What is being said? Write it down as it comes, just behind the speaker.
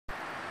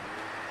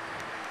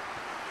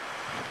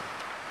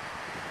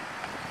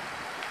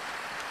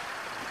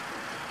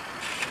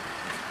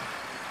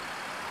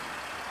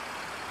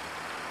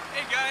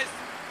guys,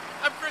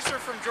 I'm Christopher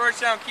from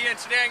Georgetown Kia, and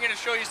today I'm going to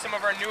show you some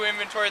of our new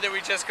inventory that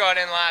we just got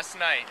in last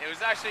night. It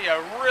was actually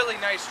a really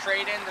nice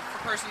trade-in. The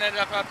person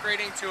ended up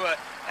upgrading to a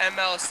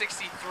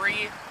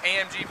ML320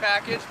 AMG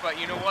package,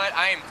 but you know what?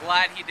 I am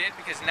glad he did,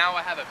 because now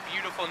I have a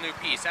beautiful new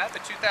piece. I have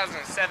a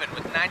 2007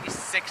 with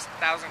 96,000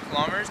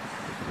 kilometers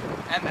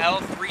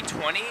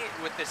ML320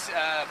 with this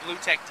Blue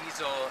Tech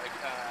diesel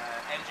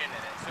engine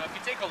in it. So if you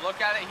take a look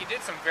at it, he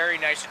did some very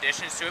nice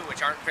additions to it,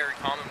 which aren't very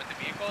common with the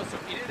vehicle. So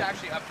he did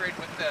actually upgrade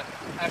with the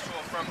actual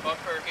front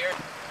bumper here,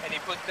 and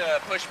he put the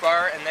push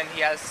bar, and then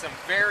he has some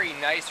very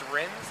nice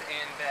rims,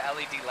 and the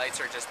LED lights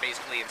are just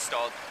basically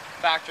installed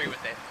factory with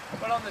it.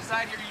 But on the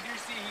side here, you do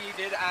see he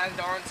did add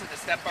on to the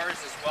step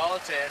bars as well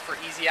for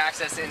easy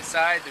access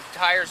inside. The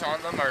tires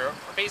on them are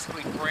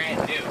basically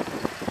brand new.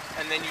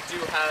 And then you do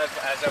have,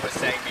 as I was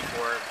saying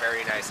before,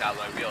 very nice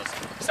alloy wheels.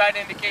 Side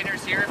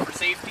indicators here for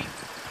safety.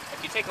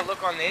 If you take a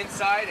look on the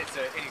inside, it's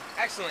in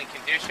excellent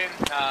condition.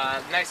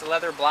 Nice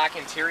leather black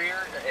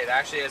interior. It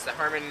actually has the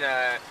Harman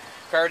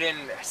Kardon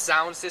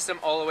sound system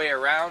all the way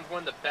around. One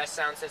of the best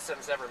sound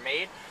systems ever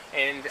made.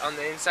 And on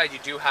the inside, you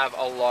do have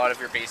a lot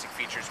of your basic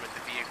features with the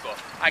vehicle.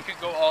 I could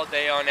go all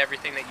day on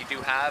everything that you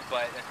do have,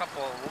 but a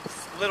couple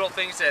little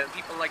things that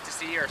people like to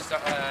see are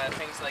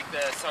things like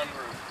the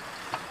sunroof.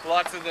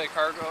 Lots of the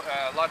cargo,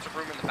 lots of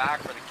room in the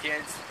back for the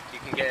kids. You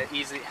can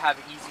have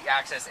easy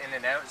access in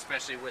and out,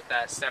 especially with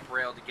that step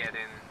rail to get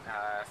in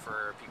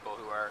for people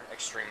who are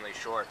extremely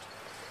short.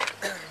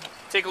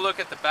 Take a look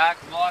at the back.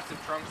 Lots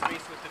of trunk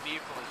space with the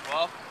vehicle as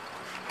well,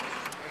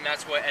 and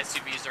that's what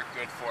SUVs are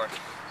good for.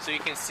 So you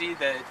can see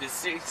the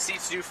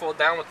seats do fold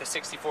down with the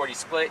 60/40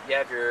 split. You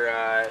have your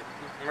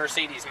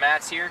Mercedes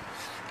mats here,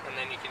 and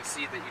then you can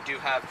see that you do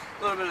have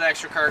a little bit of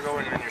extra cargo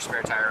and then your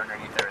spare tire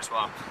underneath there as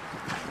well.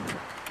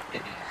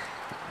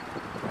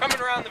 Coming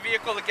around the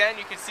vehicle again,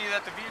 you can see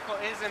that the vehicle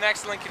is in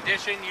excellent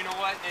condition. You know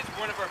what? It's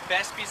one of our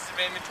best pieces of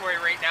inventory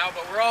right now,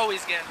 but we're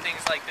always getting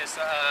things like this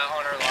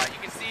on our lot.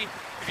 You can see,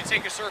 if you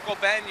take a circle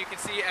bend, you can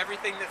see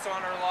everything that's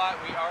on our lot.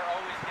 We are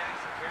always getting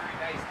some very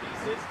nice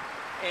pieces.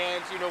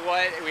 And you know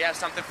what? We have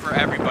something for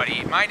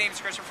everybody. My name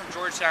is Christopher from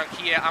Georgetown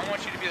Kia. I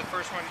want you to be the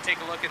first one to take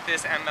a look at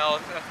this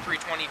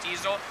ML320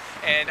 diesel,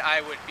 and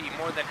I would be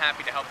more than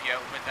happy to help you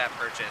out with that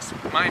purchase.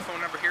 My phone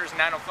number here is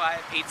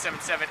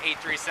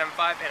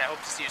 905-877-8375, and I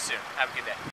hope to see you soon. Have a good day.